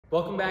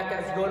Welcome back,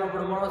 guys. Going over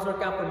tomorrow's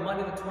workout for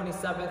Monday the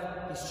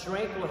 27th. The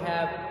strength will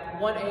have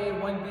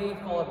 1A,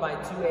 1B, followed by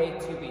 2A,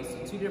 2B.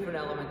 So two different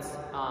elements,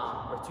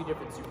 or two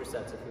different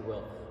supersets, if you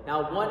will.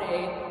 Now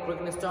 1A, we're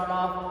going to start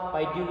off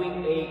by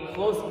doing a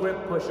close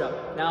grip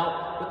push-up.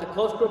 Now, with the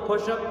close grip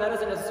push-up, that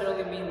doesn't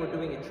necessarily mean we're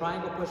doing a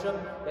triangle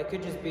push-up. That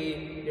could just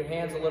be your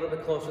hands a little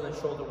bit closer than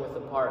shoulder width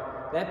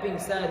apart. That being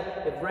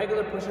said, if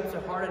regular push-ups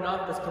are hard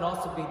enough, this can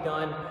also be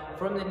done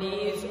from the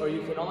knees, or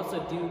you can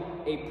also do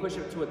a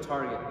push-up to a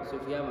target. So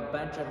if you have a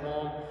bench at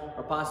home,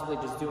 or possibly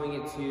just doing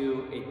it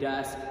to a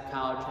desk,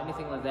 couch,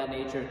 anything like that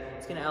nature,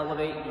 it's going to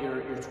elevate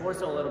your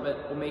torso a little bit,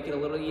 will make it a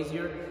little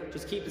easier.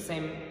 Just keep the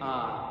same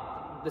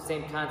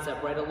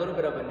concept, right? A little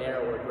bit of a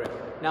narrower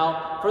grip.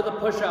 Now, for the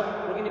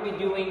push-up, we're going to be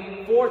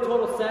doing 4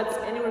 total sets,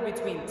 anywhere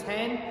between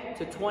 10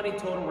 to 20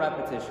 total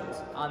repetitions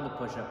on the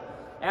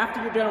push-up.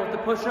 After you're done with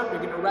the push-up,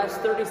 you're going to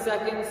rest 30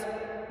 seconds.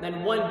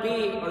 Then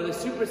 1B, or the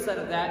superset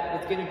of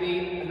that, is going to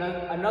be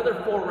another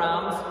 4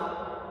 rounds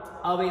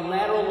of a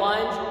lateral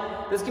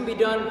lunge. This can be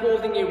done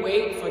holding a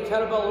weight, so a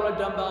kettlebell or a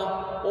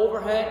dumbbell,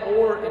 overhead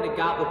or in a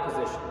goblet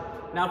position.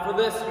 Now for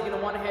this, you're going to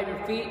want to have your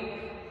feet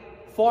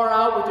far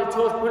out with your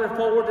toes pointed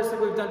forward, just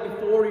like we've done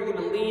before. You're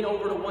going to lean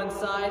over to one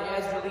side.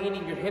 As you're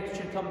leaning, your hips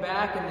should come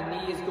back and the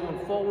knee is going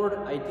forward,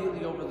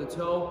 ideally over the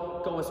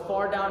toe. Go as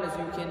far down as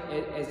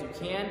you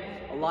can.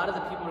 A lot of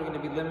the people are going to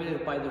be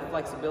limited by their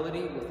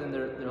flexibility within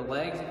their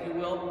legs, if you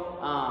will.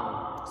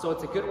 So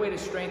it's a good way to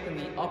strengthen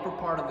the upper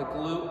part of the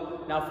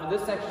glute. Now for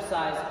this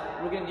exercise,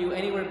 we're going to do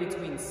anywhere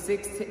between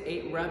 6 to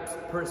 8 reps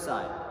per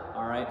side.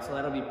 All right, so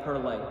that'll be per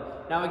leg.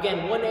 Now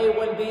again, 1A,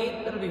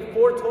 1B, that'll be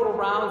 4 total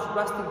rounds,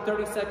 resting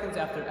 30 seconds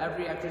after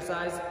every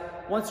exercise.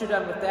 Once you're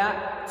done with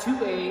that,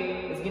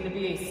 2A is going to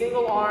be a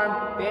single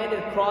arm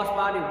banded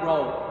crossbody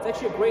row. It's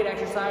actually a great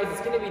exercise.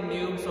 It's going to be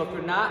new, so if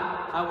you're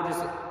not, I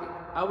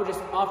would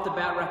just off the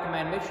bat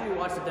recommend, make sure you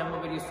watch the demo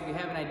video so you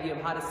have an idea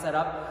of how to set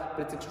up,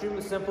 but it's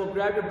extremely simple.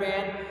 Grab your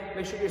band,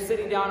 make sure you're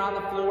sitting down on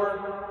the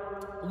floor,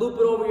 loop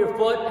it over your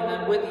foot, and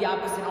then with the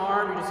opposite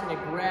arm, you're just going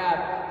to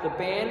grab the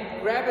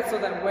band. Grab it so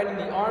that when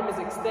the arm is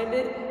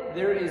extended,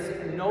 there is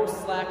no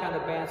slack on the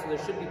band, so there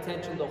should be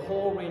tension the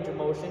whole range of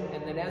motion.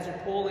 And then as you're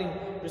pulling,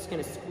 you're just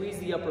going to squeeze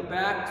the upper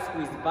back,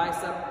 squeeze the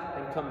bicep,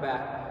 and come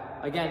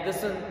back. Again,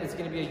 this one is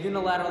going to be a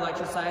unilateral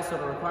exercise, so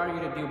it'll require you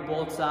to do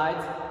both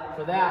sides.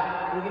 For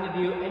that, we're going to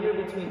do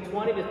anywhere between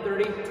 20 to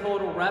 30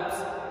 total reps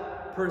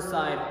per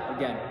side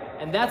again.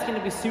 And that's going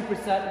to be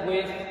superset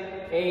with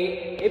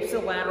a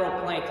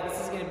ipsilateral plank.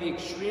 This is going to be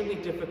extremely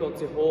difficult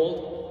to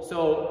hold.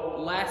 So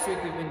last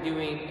week we've been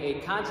doing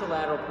a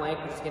contralateral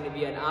plank, which is going to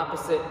be an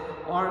opposite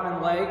arm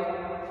and leg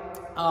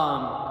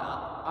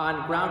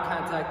on ground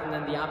contact, and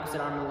then the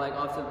opposite arm and leg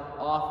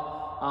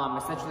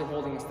essentially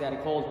holding a static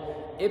hold.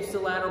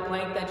 Ipsilateral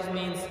plank, that just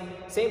means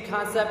same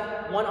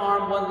concept, one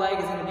arm, one leg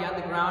is going to be on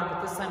the ground,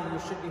 but this time we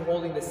should be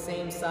holding the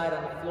same side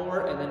on the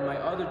floor, and then my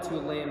other 2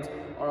 limbs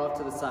are off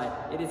to the side.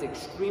 It is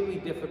extremely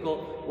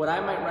difficult. What I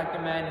might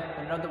recommend,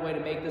 another way to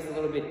make this a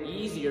little bit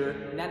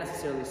easier, not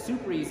necessarily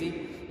super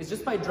easy, is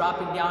just by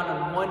dropping down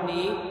on one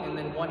knee and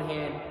then one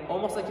hand,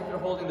 almost like if you're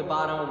holding the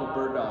bottom of a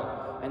bird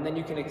dog, and then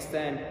you can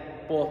extend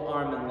both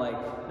arm and leg.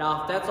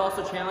 Now, if that's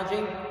also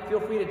challenging, feel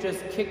free to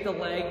just kick the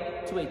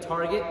leg to a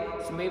target.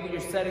 So maybe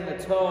you're setting the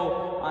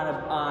toe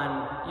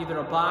on either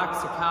a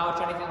box, a couch,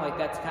 anything like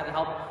that to kind of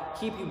help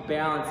keep you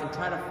balanced and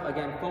try to,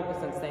 again, focus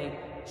on staying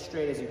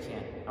straight as you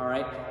can. All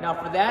right. Now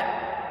for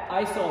that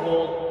ISO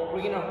hold,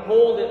 we're going to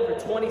hold it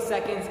for 20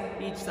 seconds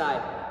each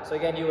side. So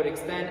again, you would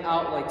extend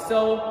out like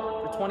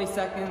so for 20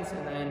 seconds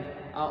and then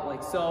out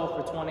like so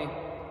for 20.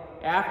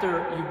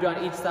 After you've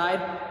done each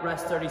side,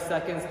 rest 30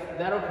 seconds.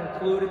 That'll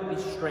conclude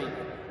the strength.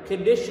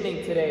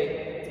 Conditioning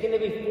today, it's going to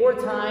be 4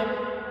 times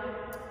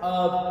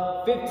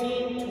of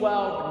 15,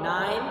 12,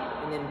 9,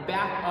 and then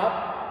back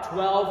up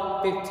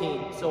 12,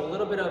 15. So a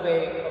little bit of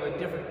a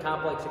different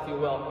complex, if you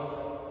will.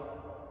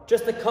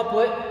 Just a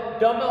couplet,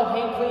 dumbbell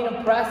hang clean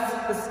and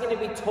press. This is going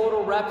to be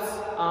total reps,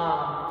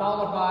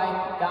 followed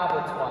by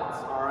goblet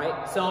squats. All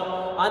right. So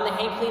on the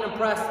hang clean and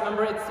press,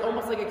 remember it's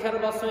almost like a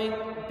kettlebell swing.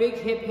 Big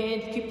hip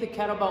hinge. Keep the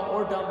kettlebell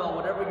or dumbbell,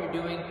 whatever you're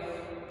doing,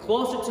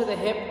 closer to the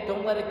hip.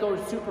 Don't let it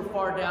go super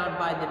far down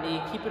by the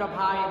knee. Keep it up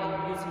high, and then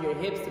you're using your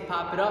hips to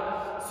pop it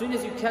up. As soon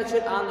as you catch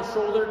it on the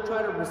shoulder,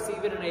 try to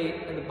receive it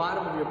in the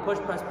bottom of your push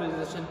press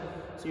position.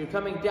 So you're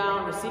coming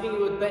down, receiving it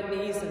with bent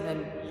knees, and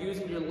then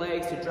using your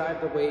legs to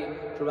drive the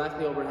weight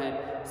directly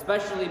overhead,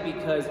 especially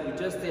because we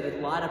just did a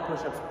lot of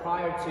push-ups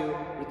prior to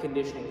the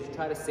conditioning. So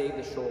try to save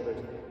the shoulders.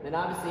 And then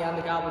obviously on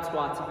the goblet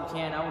squats, if you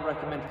can, I would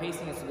recommend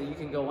pacing it so that you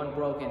can go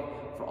unbroken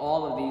for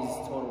all of these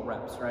total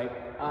reps, right?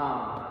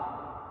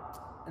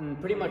 And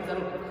pretty much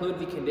that'll conclude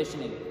the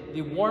conditioning.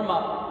 The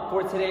warm-up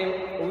for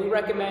today, what we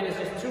recommend is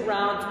just 2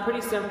 rounds, pretty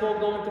simple,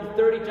 going through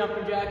 30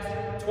 jumping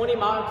jacks, 20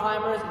 mountain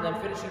climbers, and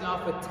then finishing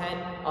off with 10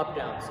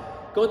 up-downs.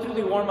 Go through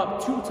the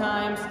warm-up 2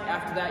 times.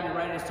 After that, you're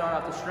ready to start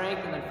off the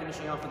strength and then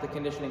finishing off with the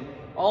conditioning.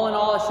 All in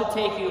all, it should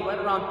take you right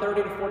around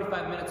 30 to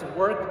 45 minutes of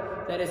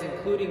work. That is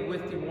including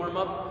with the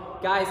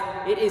warm-up. Guys,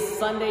 it is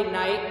Sunday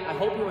night. I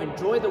hope you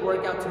enjoy the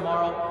workout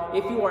tomorrow.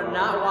 if you are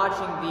not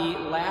watching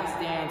The Last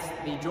Dance,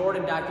 the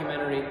Jordan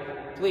documentary,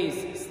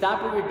 please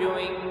stop what you're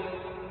doing,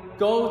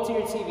 go to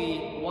your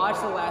TV, watch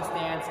The Last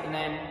Dance, and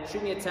then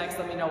shoot me a text,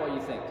 let me know what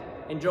you think.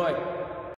 Enjoy.